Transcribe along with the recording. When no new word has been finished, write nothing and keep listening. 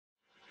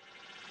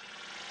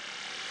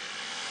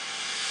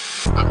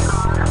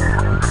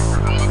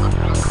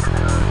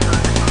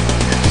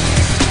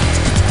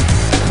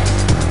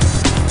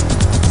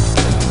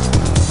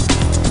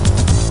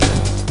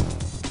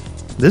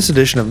This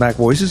edition of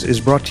MacVoices is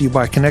brought to you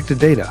by Connected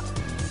Data,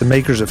 the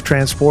makers of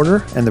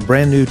Transporter and the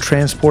brand new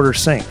Transporter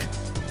Sync.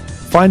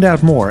 Find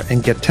out more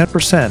and get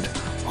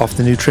 10% off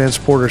the new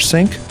Transporter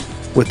Sync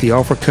with the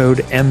offer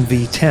code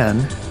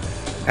MV10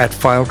 at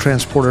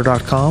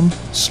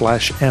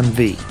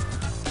filetransporter.com/MV.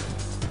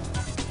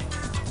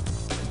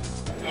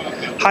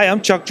 Hi,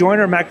 I'm Chuck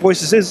Joyner.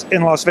 MacVoices is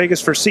in Las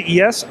Vegas for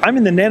CES. I'm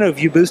in the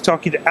Nanoveu booth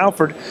talking to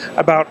Alfred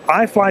about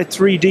iFly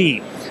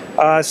 3D.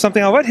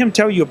 Something I'll let him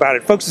tell you about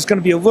it. Folks, it's going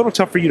to be a little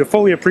tough for you to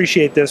fully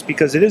appreciate this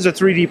because it is a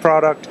 3D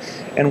product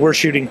and we're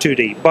shooting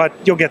 2D, but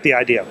you'll get the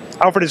idea.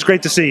 Alfred, it's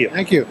great to see you.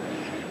 Thank you.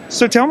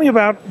 So tell me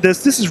about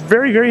this. This is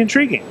very, very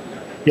intriguing.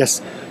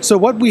 Yes. So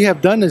what we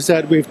have done is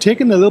that we've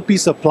taken a little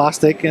piece of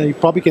plastic, and you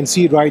probably can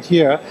see it right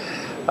here.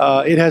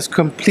 It has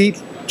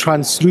complete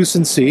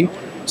translucency,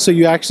 so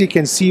you actually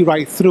can see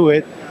right through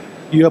it.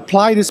 You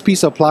apply this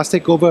piece of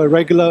plastic over a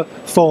regular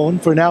phone.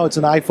 For now, it's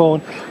an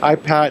iPhone,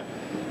 iPad,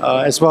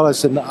 as well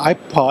as an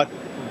iPod,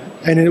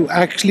 and it will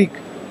actually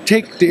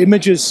take the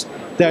images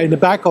that are in the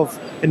back of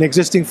an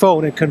existing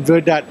phone and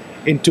convert that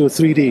into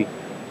 3D.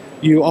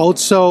 You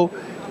also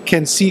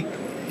can see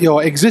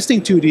your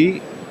existing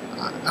 2D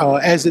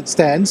as it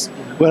stands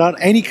without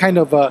any kind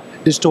of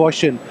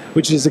distortion,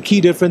 which is a key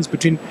difference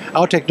between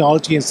our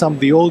technology and some of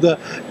the older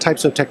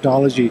types of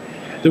technology.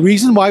 The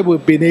reason why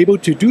we've been able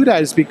to do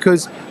that is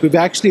because we've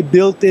actually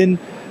built in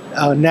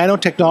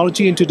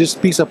nanotechnology into this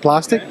piece of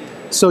plastic,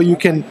 so you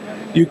can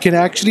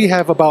actually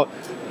have about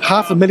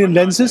 500,000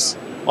 lenses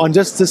on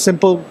just the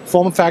simple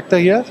form factor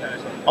here.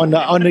 On the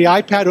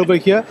iPad over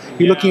here,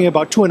 you're looking at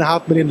about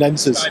 2.5 million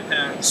lenses.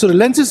 So the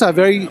lenses are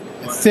very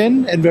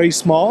thin and very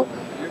small,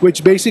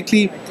 which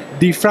basically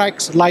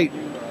diffracts light,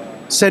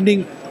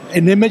 sending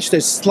an image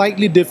that's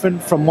slightly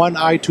different from one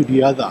eye to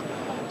the other.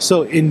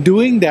 So in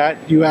doing that,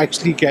 you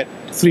actually get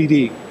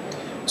 3D.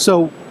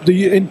 So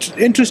the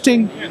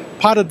interesting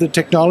part of the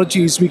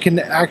technology is we can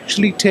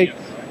actually take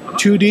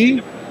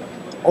 2D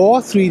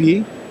or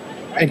 3D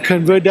and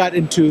convert that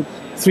into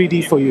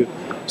 3D for you.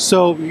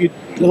 So a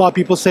lot of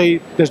people say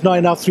there's not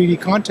enough 3D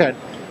content.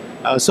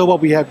 So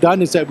what we have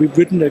done is that we've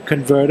written a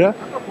converter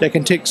that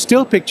can take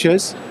still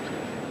pictures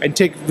and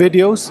take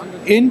videos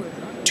in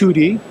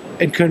 2D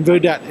and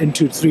convert that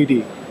into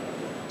 3D.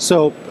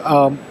 So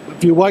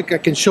if you like, I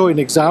can show an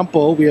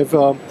example. We have,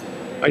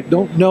 I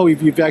don't know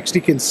if you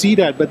actually can see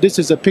that, but this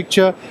is a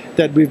picture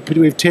that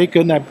we've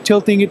taken. I'm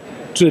tilting it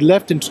to the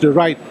left and to the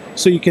right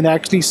so you can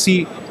actually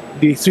see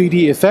the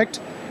 3D effect.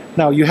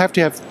 Now you have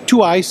to have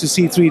two eyes to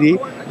see 3D.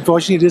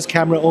 Unfortunately, this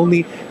camera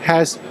only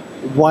has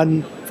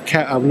one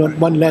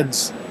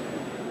lens.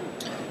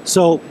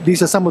 So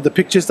these are some of the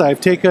pictures that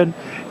I've taken.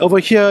 Over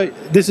here,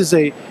 this is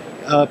a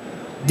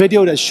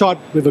video that's shot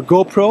with a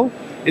GoPro.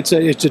 It's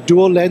a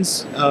dual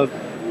lens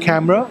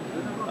camera.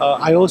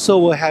 I also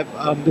will have,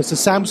 there's a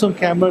Samsung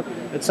camera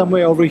that's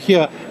somewhere over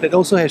here that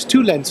also has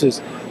two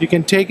lenses. You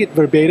can take it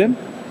verbatim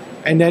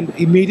and then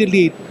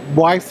immediately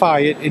Wi-Fi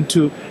it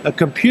into a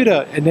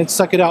computer and then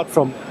suck it out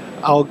from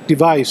our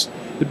device.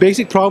 The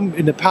basic problem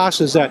in the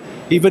past is that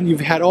even you've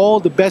had all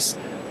the best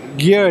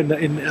gear in the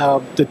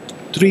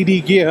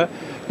 3D gear,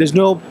 there's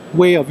no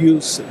way of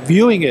you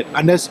viewing it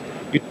unless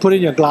you put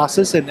in your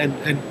glasses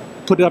and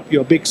put it up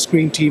your big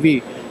screen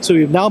TV. So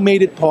we've now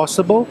made it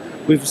possible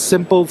with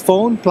simple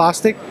phone,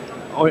 plastic,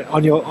 or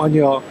on your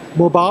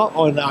mobile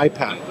or an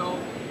iPad.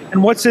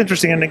 And what's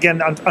interesting, and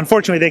again,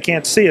 unfortunately they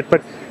can't see it,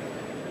 but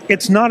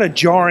it's not a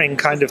jarring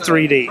kind of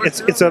 3D.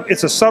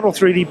 It's a subtle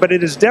 3D, but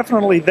it is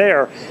definitely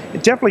there.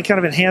 It definitely kind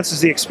of enhances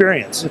the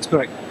experience. That's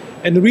correct.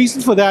 And the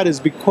reason for that is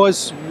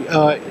because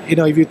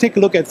if you take a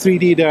look at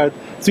 3D, there are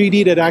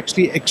 3D that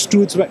actually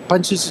extrudes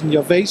punches in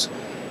your face,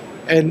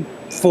 and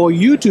for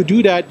you to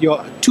do that,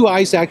 your two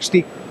eyes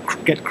actually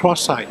get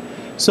cross-eyed.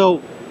 So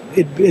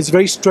it is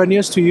very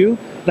strenuous to you.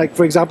 Like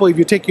for example, if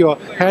you take your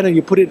hand and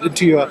you put it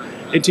into your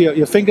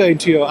finger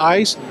into your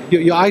eyes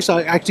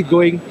are actually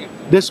going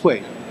this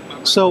way.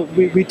 So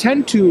we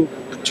tend to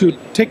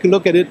take a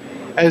look at it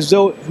as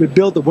though we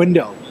build a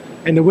window,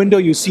 and the window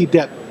you see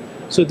depth.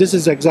 So this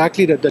is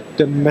exactly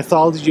the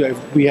methodology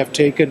we have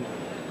taken.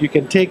 You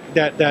can take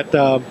that.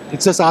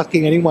 It's just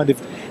asking anyone if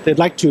they'd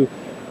like to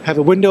have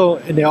a window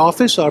in their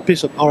office or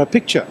a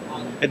picture,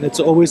 and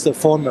it's always the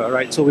former,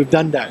 right? So we've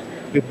done that.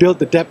 We built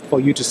the depth for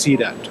you to see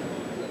that.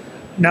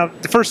 Now,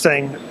 the first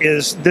thing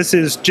is this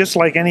is just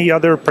like any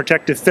other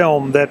protective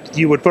film that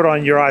you would put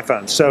on your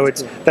iPhone. So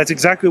that's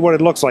exactly what it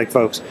looks like,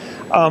 folks.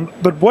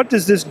 But what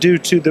does this do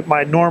to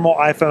my normal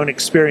iPhone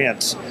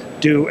experience?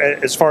 Do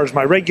as far as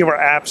my regular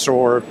apps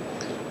or,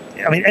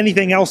 I mean,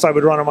 anything else I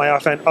would run on my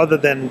iPhone other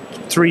than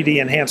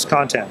 3D enhanced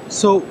content?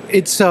 So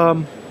it's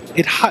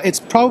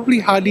probably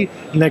hardly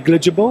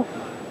negligible.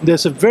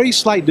 There's a very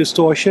slight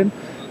distortion,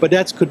 but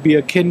that could be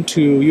akin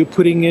to you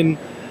putting in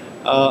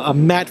a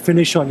matte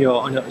finish on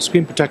your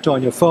screen protector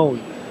on your phone.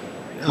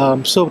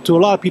 So to a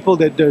lot of people,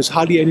 there's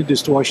hardly any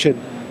distortion,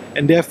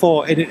 and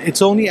therefore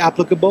it's only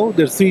applicable.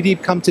 The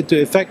 3D comes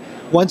into effect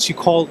once you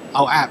call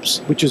our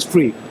apps, which is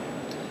free.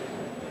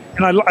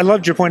 And I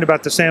loved your point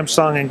about the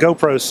Samsung and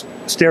GoPro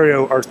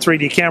stereo or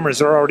 3D cameras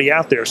that are already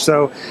out there.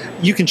 So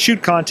you can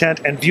shoot content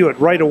and view it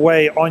right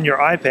away on your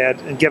iPad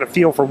and get a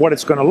feel for what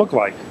it's going to look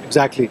like.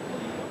 Exactly.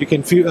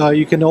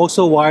 You can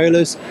also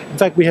wireless. In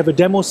fact, we have a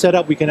demo set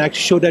up. We can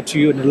actually show that to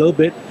you in a little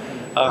bit,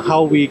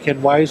 how we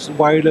can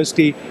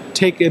wirelessly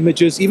take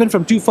images, even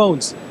from two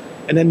phones,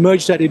 and then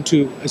merge that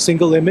into a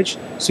single image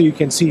so you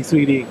can see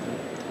 3D.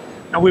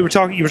 Now you were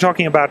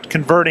talking about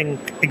converting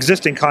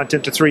existing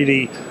content to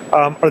 3D.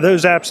 Are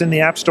those apps in the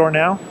App Store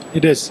now?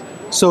 It is.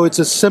 So it's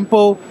a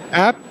simple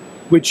app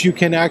which you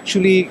can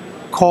actually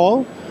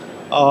call,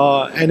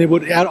 and it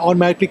would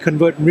automatically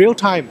convert in real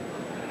time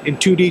in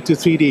 2D to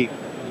 3D.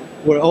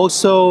 We're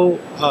also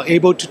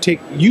able to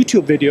take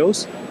YouTube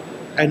videos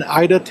and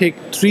either take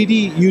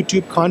 3D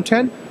YouTube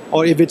content,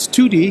 or if it's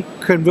 2D,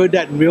 convert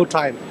that in real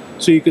time.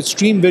 So you could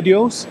stream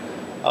videos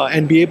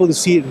and be able to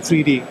see it in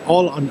 3D,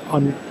 all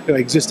on your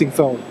existing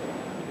phone.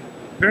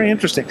 Very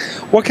interesting.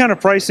 What kind of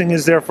pricing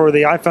is there for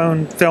the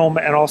iPhone film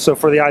and also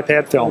for the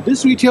iPad film?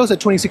 This retails at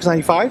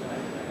 $26.95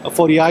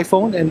 for the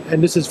iPhone,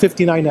 and this is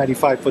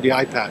 $59.95 for the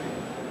iPad.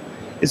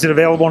 Is it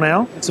available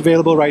now? It's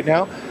available right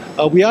now.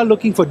 We are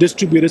looking for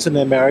distributors in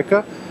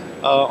America.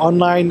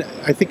 Online,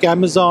 I think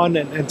Amazon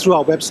and through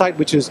our website,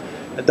 which is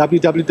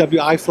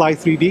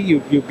www.ifly3d,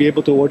 you'll be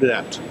able to order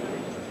that.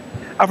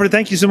 Alfred,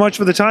 thank you so much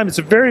for the time. It's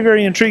a very,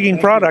 very intriguing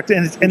product,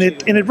 and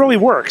it really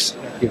works.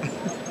 Thank you.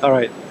 All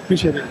right.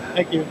 Appreciate it.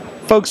 Thank you.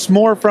 Folks,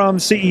 more from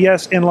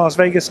CES in Las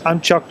Vegas. I'm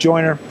Chuck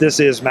Joyner. This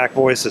is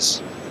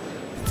MacVoices.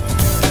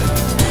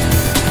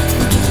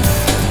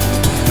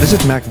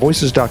 Visit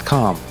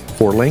MacVoices.com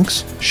for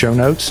links, show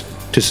notes,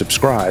 to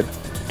subscribe,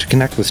 to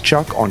connect with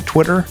Chuck on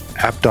Twitter,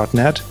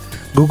 app.net,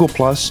 Google+,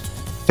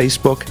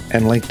 Facebook,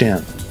 and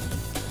LinkedIn.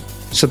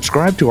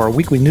 Subscribe to our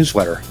weekly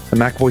newsletter, the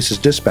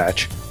MacVoices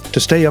Dispatch, to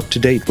stay up to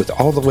date with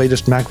all the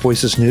latest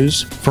MacVoices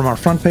news from our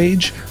front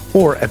page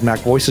or at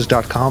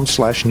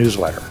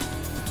MacVoices.com/newsletter.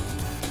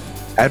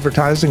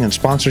 Advertising and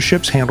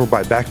sponsorships handled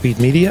by Backbeat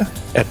Media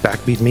at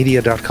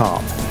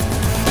BackbeatMedia.com.